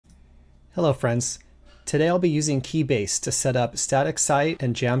Hello friends. Today I'll be using Keybase to set up static site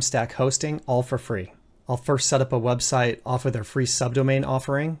and JamStack hosting all for free. I'll first set up a website off of their free subdomain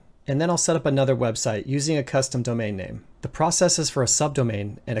offering, and then I'll set up another website using a custom domain name. The processes for a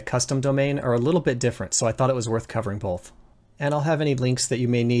subdomain and a custom domain are a little bit different, so I thought it was worth covering both. And I'll have any links that you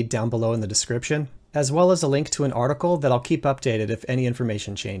may need down below in the description, as well as a link to an article that I'll keep updated if any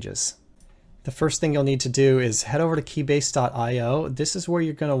information changes. The first thing you'll need to do is head over to keybase.io. This is where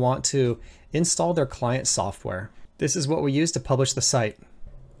you're going to want to install their client software. This is what we use to publish the site.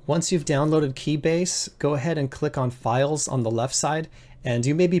 Once you've downloaded Keybase, go ahead and click on Files on the left side, and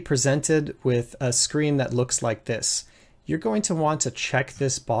you may be presented with a screen that looks like this. You're going to want to check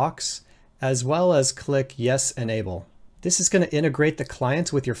this box, as well as click Yes, Enable. This is going to integrate the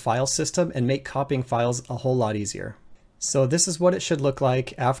client with your file system and make copying files a whole lot easier. So this is what it should look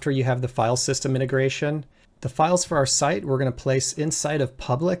like after you have the file system integration. The files for our site we're going to place inside of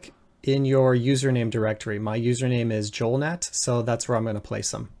public in your username directory. My username is JoelNet, so that's where I'm going to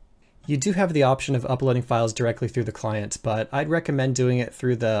place them. You do have the option of uploading files directly through the client, but I'd recommend doing it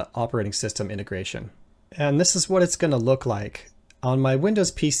through the operating system integration. And this is what it's going to look like. On my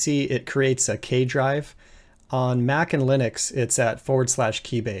Windows PC, it creates a K drive. On Mac and Linux, it's at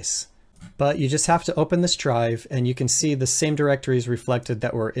 /Keybase. But you just have to open this drive and you can see the same directories reflected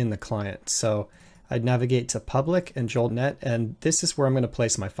that were in the client. So I'd navigate to public and JoelNet, and this is where I'm going to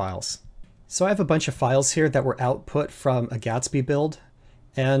place my files. So I have a bunch of files here that were output from a Gatsby build,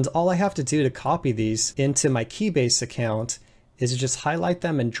 and all I have to do to copy these into my Keybase account is to just highlight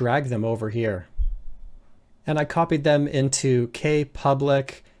them and drag them over here. And I copied them into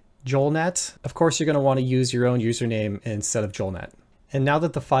kpublic JoelNet. Of course, you're going to want to use your own username instead of JoelNet. And now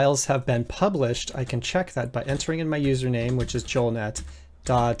that the files have been published, I can check that by entering in my username, which is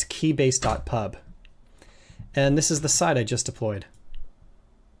joelnet.keybase.pub. And this is the site I just deployed.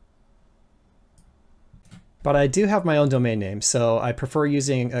 But I do have my own domain name, so I prefer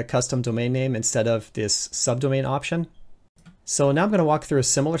using a custom domain name instead of this subdomain option. So now I'm going to walk through a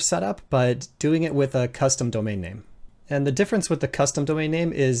similar setup, but doing it with a custom domain name. And the difference with the custom domain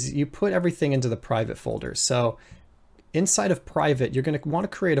name is you put everything into the private folder. So inside of private, you're going to want to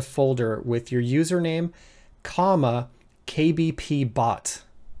create a folder with your username, comma, kbpbot.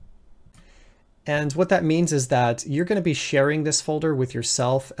 And what that means is that you're going to be sharing this folder with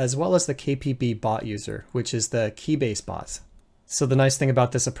yourself as well as the KPB bot user, which is the Keybase bot. So the nice thing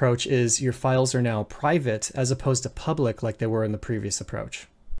about this approach is your files are now private as opposed to public like they were in the previous approach.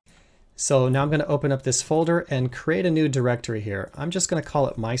 So now I'm going to open up this folder and create a new directory here. I'm just going to call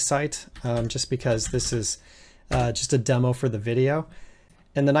it my site, just because this is just a demo for the video.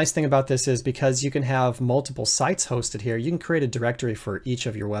 And the nice thing about this is because you can have multiple sites hosted here, you can create a directory for each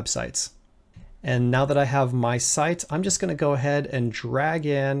of your websites. And now that I have my site, I'm just going to go ahead and drag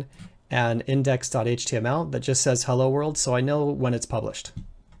in an index.html that just says hello world, so I know when it's published.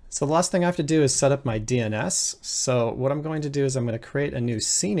 So the last thing I have to do is set up my DNS. So what I'm going to do is I'm going to create a new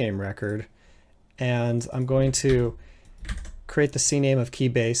CNAME record, and I'm going to create the CNAME of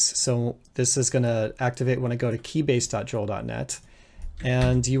Keybase. So this is going to activate when I go to keybase.joel.net.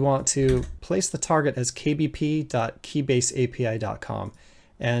 And you want to place the target as kbp.keybaseapi.com.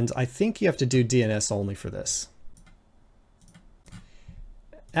 And I think you have to do DNS only for this.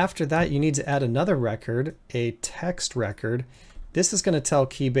 After that, you need to add another record, a text record. This is going to tell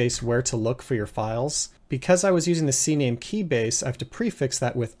Keybase where to look for your files. Because I was using the CNAME Keybase, I have to prefix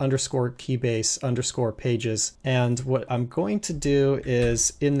that with _Keybase_pages. And what I'm going to do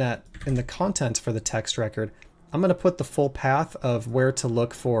is in the content for the text record, I'm going to put the full path of where to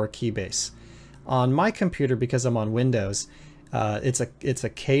look for Keybase. On my computer, because I'm on Windows, it's a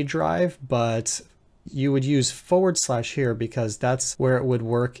K drive, but you would use / here because that's where it would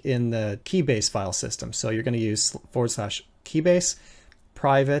work in the Keybase file system. So you're going to use / Keybase,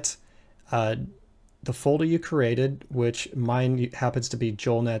 private, the folder you created, which mine happens to be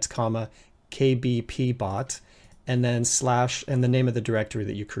JoelNet, comma, kbpbot, and then / and the name of the directory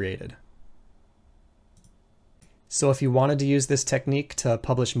that you created. So if you wanted to use this technique to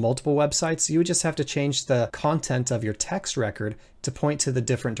publish multiple websites, you would just have to change the content of your text record to point to the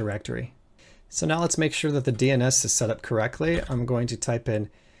different directory. So now let's make sure that the DNS is set up correctly. I'm going to type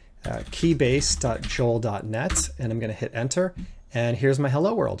in keybase.joel.net, and I'm going to hit enter, and here's my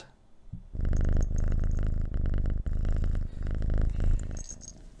hello world.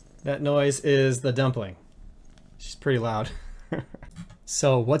 That noise is the Dumpling. She's pretty loud.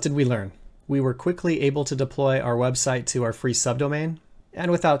 So what did we learn? We were quickly able to deploy our website to our free subdomain,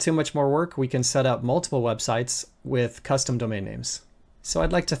 and without too much more work, we can set up multiple websites with custom domain names. So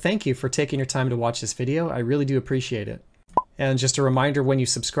I'd like to thank you for taking your time to watch this video. I really do appreciate it. And just a reminder, when you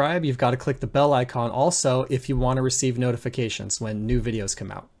subscribe, you've got to click the bell icon also if you want to receive notifications when new videos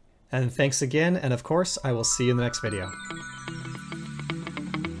come out. And thanks again, and of course, I will see you in the next video.